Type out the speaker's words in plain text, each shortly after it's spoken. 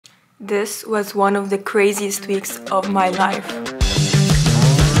This was one of the craziest weeks of my life.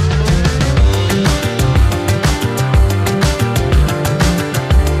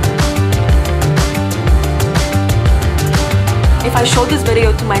 If I showed this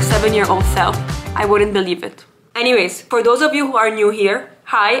video to my 7-year-old self, I wouldn't believe it. Anyways, for those of you who are new here,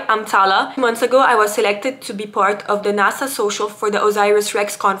 hi, I'm Tala. Months ago, I was selected to be part of the NASA social for the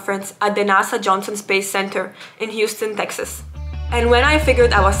OSIRIS-REx conference at the NASA Johnson Space Center in Houston, Texas. And when I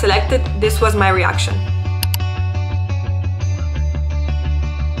figured I was selected, this was my reaction.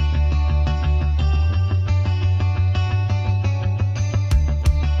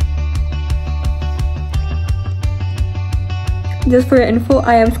 Just for your info,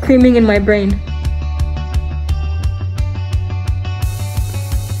 I am screaming in my brain.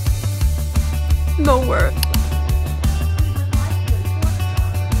 No word.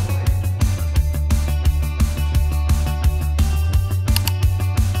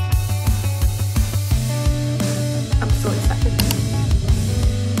 I'm so excited.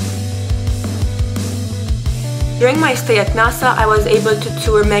 During my stay at NASA, I was able to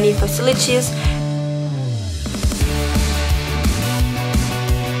tour many facilities.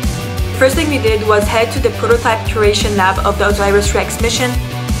 First thing we did was head to the prototype curation lab of the OSIRIS-REx mission.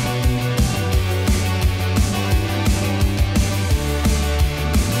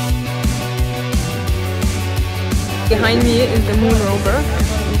 Behind me is the moon rover.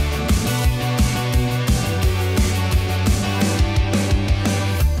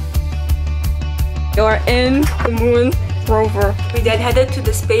 You are in the moon rover. We then headed to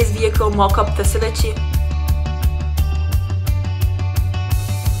the space vehicle mock-up facility.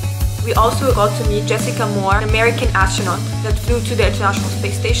 We also got to meet Jessica Moore, an American astronaut that flew to the International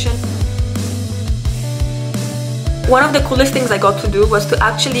Space Station. One of the coolest things I got to do was to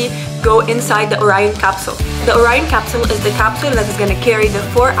actually go inside the Orion Capsule. The Orion Capsule is the capsule that is going to carry the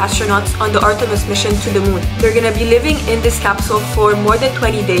 4 astronauts on the Artemis mission to the moon. They're going to be living in this capsule for more than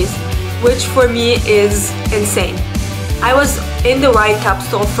 20 days, which for me is insane. I was in the Orion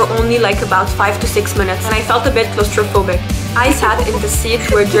Capsule for only like about 5 to 6 minutes and I felt a bit claustrophobic. I sat in the seat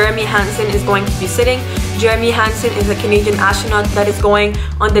where Jeremy Hansen is going to be sitting. Jeremy Hansen is a Canadian astronaut that is going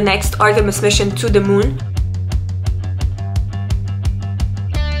on the next Artemis mission to the moon.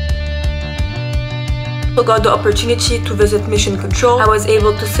 I got the opportunity to visit mission control. I was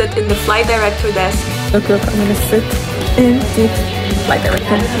able to sit in the flight director desk. Look, I'm gonna sit in the flight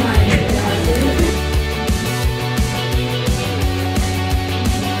director.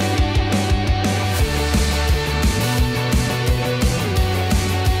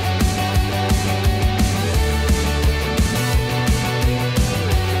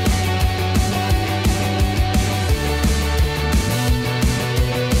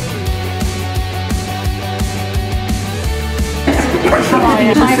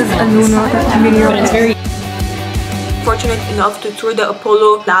 This is a lunar mini rover. It's very fortunate enough to tour the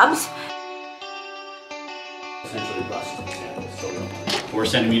Apollo labs. 4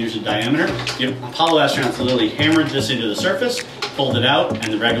 centimeters in diameter. The Apollo astronauts literally hammered this into the surface, pulled it out,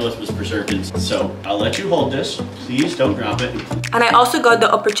 and the regolith was preserved in. So I'll let you hold this. Please don't drop it. And I also got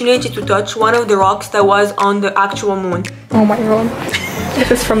the opportunity to touch one of the rocks that was on the actual moon. Oh my god.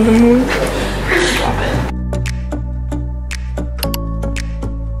 This is from the moon.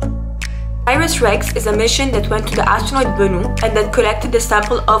 OSIRIS-REx is a mission that went to the asteroid Bennu and that collected the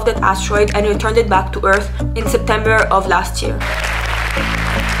sample of that asteroid and returned it back to Earth in September of last year.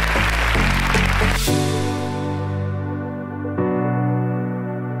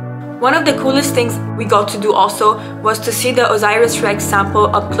 One of the coolest things we got to do also was to see the OSIRIS-REx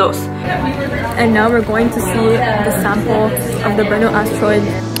sample up close. And now we're going to see the sample of the Bennu asteroid.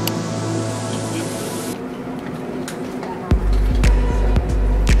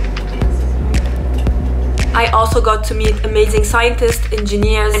 I also got to meet amazing scientists,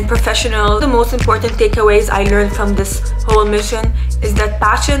 engineers, and professionals. The most important takeaways I learned from this whole mission is that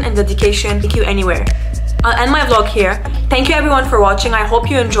passion and dedication take you anywhere. I'll end my vlog here. Thank you everyone for watching. I hope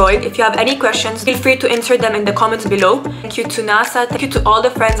you enjoyed. If you have any questions, feel free to insert them in the comments below. Thank you to NASA. Thank you to all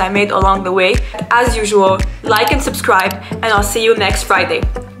the friends I made along the way. As usual, like and subscribe, and I'll see you next Friday.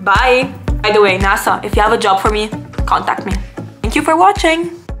 Bye! By the way, NASA, if you have a job for me, contact me. Thank you for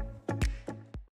watching.